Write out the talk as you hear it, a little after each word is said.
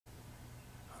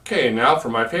Okay, now for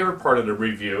my favorite part of the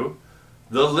review,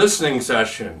 the listening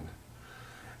session.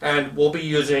 And we'll be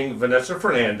using Vanessa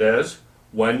Fernandez,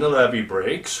 When the Levee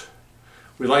Breaks.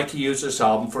 We like to use this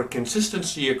album for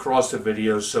consistency across the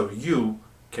videos so you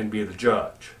can be the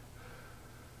judge.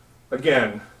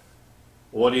 Again,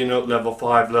 audio note level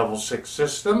 5, level 6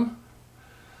 system,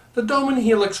 the Dohmann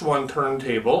Helix 1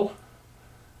 turntable,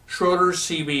 Schroeder's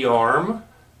CB arm.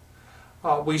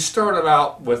 We started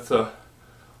out with the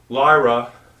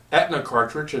Lyra Etna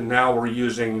cartridge, and now we're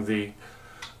using the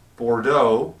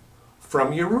Bordeaux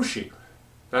from Urushi.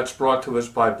 That's brought to us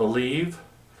by Believe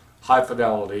High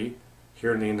Fidelity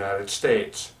here in the United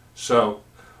States. So,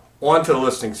 on to the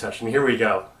listening session. Here we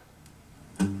go.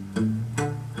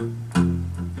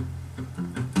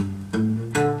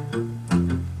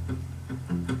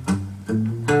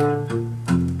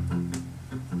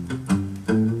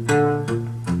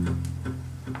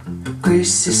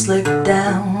 Greasy, slick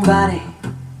down body,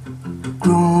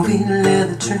 groovy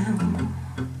leather trim.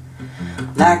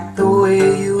 Like the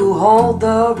way you hold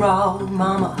the rod,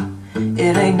 mama,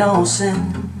 it ain't no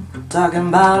sin. Talking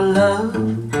about love,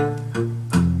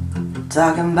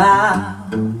 talking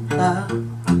about love,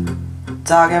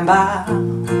 talking about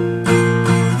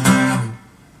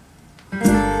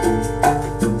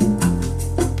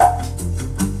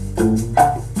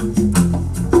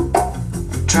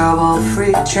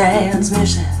trouble-free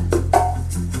transmission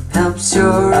helps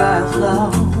your oil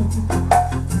flow.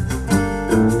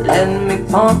 Let me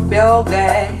pump your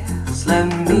gas, let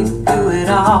me do it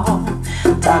all.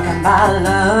 Talking about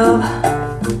love,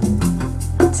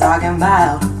 talking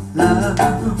about love,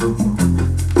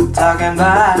 talking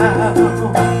about.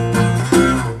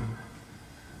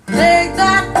 Take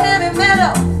that heavy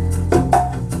metal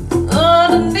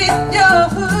underneath your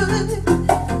hood.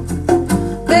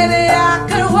 Baby, I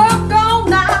could work all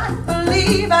night,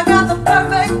 believe I got the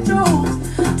perfect tools.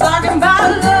 Talking about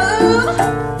love,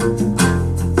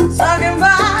 talking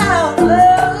about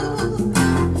love,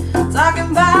 talking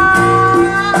about,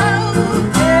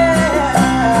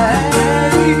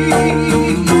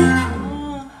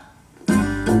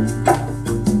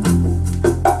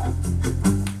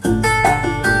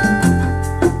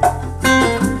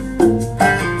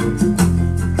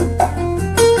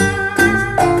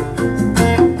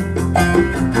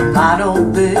 not all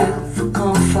built for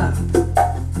comfort,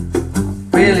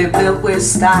 really built with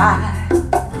style.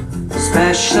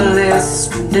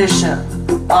 Specialist tradition,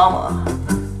 mama,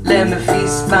 let me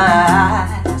feast my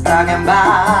eyes. Talking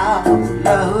about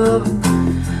love,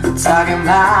 talking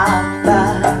about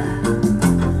love,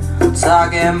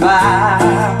 talking about,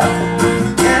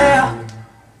 yeah.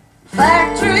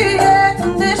 Factory air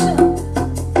conditioning,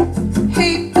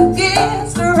 heat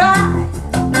begins to rise.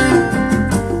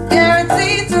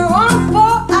 Guaranteed to run 4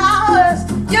 hours,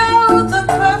 you're the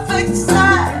perfect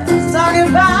size. Talking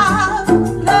about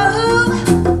love,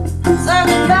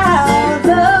 talking about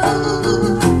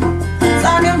love,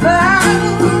 talking about,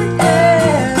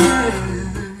 yeah.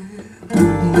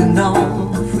 Moving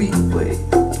on the freeway,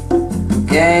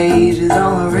 gauge is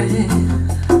on the red,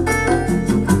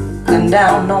 and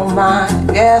down on my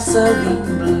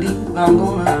gasoline, believe I'm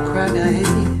gonna crack a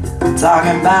head.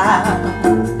 Talking about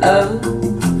love,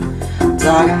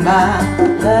 talking about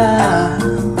love,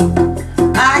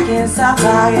 I can't stop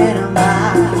talking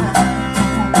about.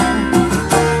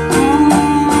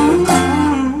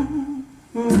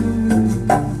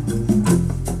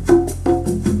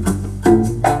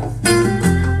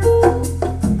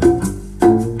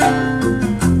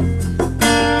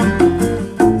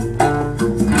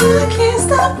 I can't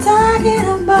stop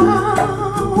talking about.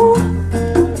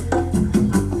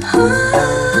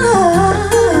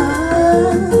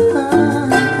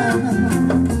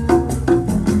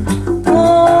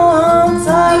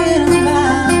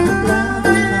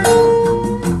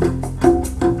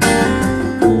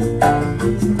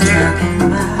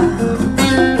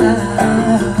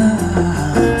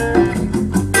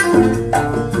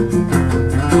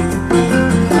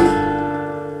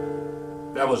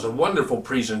 That was a wonderful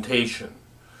presentation.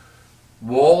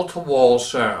 Wall-to-wall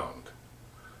sound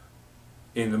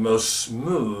in the most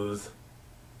smooth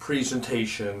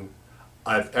presentation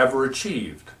I've ever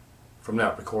achieved from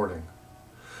that recording.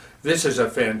 This is a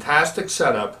fantastic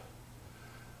setup.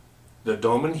 The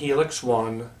Dohmann Helix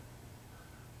 1,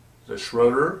 the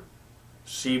Schroeder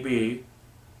CB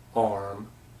arm,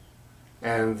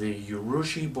 and the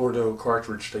Urushi Bordeaux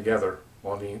cartridge together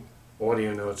on the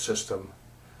audio note system.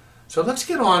 So let's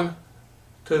get on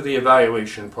to the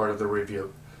evaluation part of the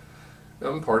review,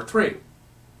 part 3.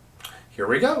 Here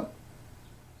we go.